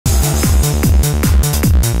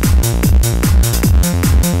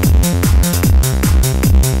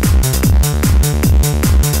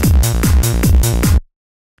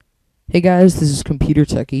Hey guys, this is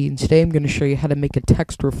ComputerTekkie, and today I'm going to show you how to make a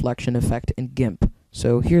text reflection effect in GIMP.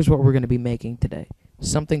 So here's what we're going to be making today.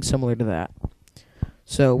 Something similar to that.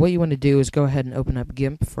 So what you want to do is go ahead and open up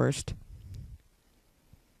GIMP first.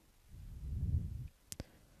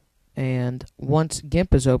 And once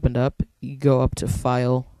GIMP is opened up, you go up to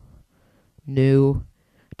File, New.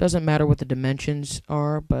 It doesn't matter what the dimensions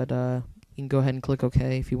are, but you can go ahead and click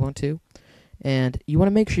OK if you want to. And you want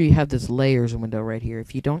to make sure you have this layers window right here.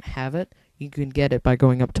 If you don't have it, you can get it by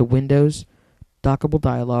going up to Windows, Dockable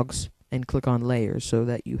Dialogs, and click on Layers so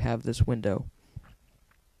that you have this window.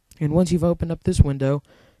 And once you've opened up this window,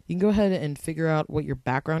 you can go ahead and figure out what your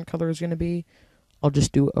background color is going to be. I'll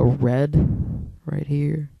just do a red right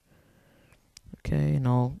here. Okay, and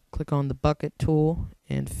I'll click on the bucket tool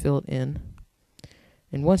and fill it in.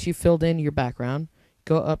 And once you've filled in your background,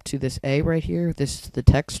 go up to this A right here. This is the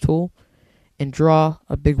text tool. And draw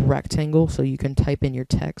a big rectangle so you can type in your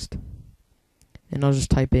text. And I'll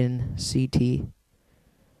just type in CT.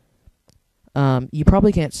 You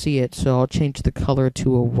probably can't see it, so I'll change the color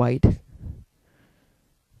to a white.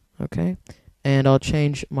 Okay. And I'll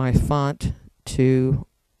change my font to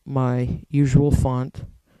my usual font.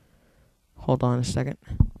 Hold on a second.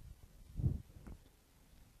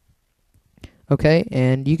 Okay,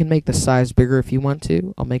 and you can make the size bigger if you want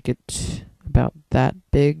to. I'll make it about that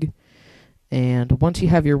big. And once you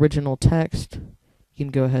have your original text, you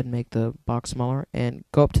can go ahead and make the box smaller and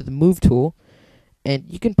go up to the Move tool. And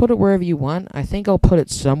you can put it wherever you want. I think I'll put it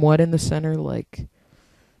somewhat in the center, like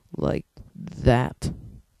that.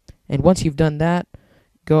 And once you've done that,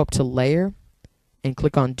 go up to Layer and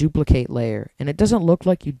click on Duplicate Layer. And it doesn't look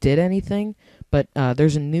like you did anything, but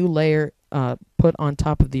there's a new layer put on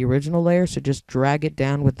top of the original layer, so just drag it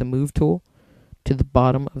down with the Move tool to the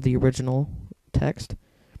bottom of the original text.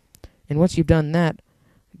 And once you've done that,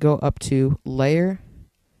 go up to Layer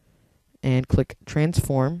and click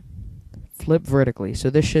Transform, flip vertically. So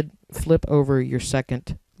this should flip over your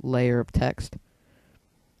second layer of text.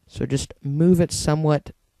 So just move it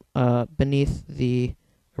somewhat beneath the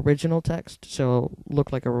original text so it'll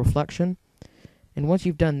look like a reflection. And once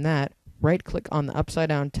you've done that, right-click on the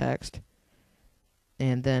upside-down text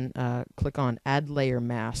and then click on Add Layer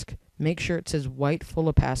Mask. Make sure it says White Full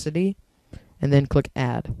Opacity and then click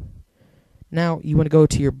Add. Now, you want to go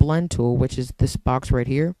to your Blend tool, which is this box right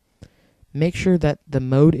here. Make sure that the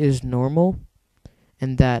mode is normal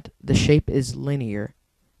and that the shape is linear.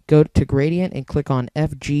 Go to Gradient and click on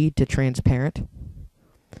FG to Transparent.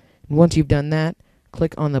 And once you've done that,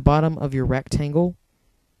 click on the bottom of your rectangle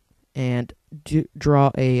and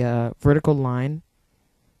draw a vertical line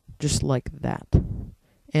just like that.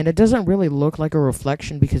 And it doesn't really look like a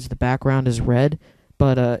reflection because the background is red.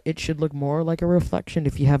 But it should look more like a reflection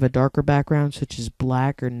if you have a darker background, such as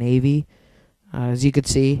black or navy. As you could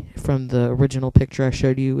see from the original picture I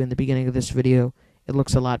showed you in the beginning of this video, it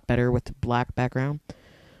looks a lot better with the black background.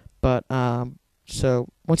 But so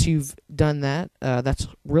once you've done that, that's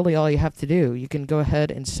really all you have to do. You can go ahead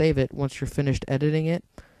and save it once you're finished editing it.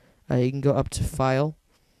 You can go up to File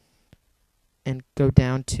and go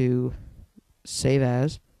down to Save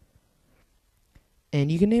As. And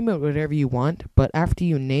you can name it whatever you want, but after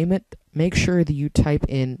you name it, make sure that you type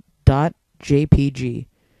in .jpg.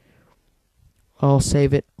 I'll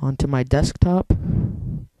save it onto my desktop.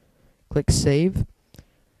 Click Save.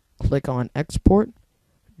 Click on Export.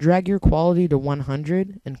 Drag your quality to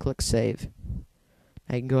 100 and click Save.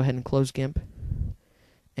 Now you can go ahead and close GIMP.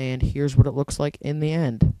 And here's what it looks like in the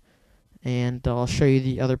end. And I'll show you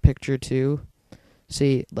the other picture too.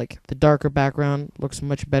 See, like the darker background looks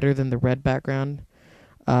much better than the red background.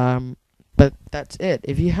 But that's it.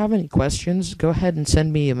 If you have any questions, go ahead and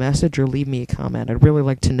send me a message or leave me a comment. I'd really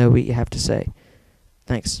like to know what you have to say.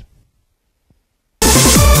 Thanks.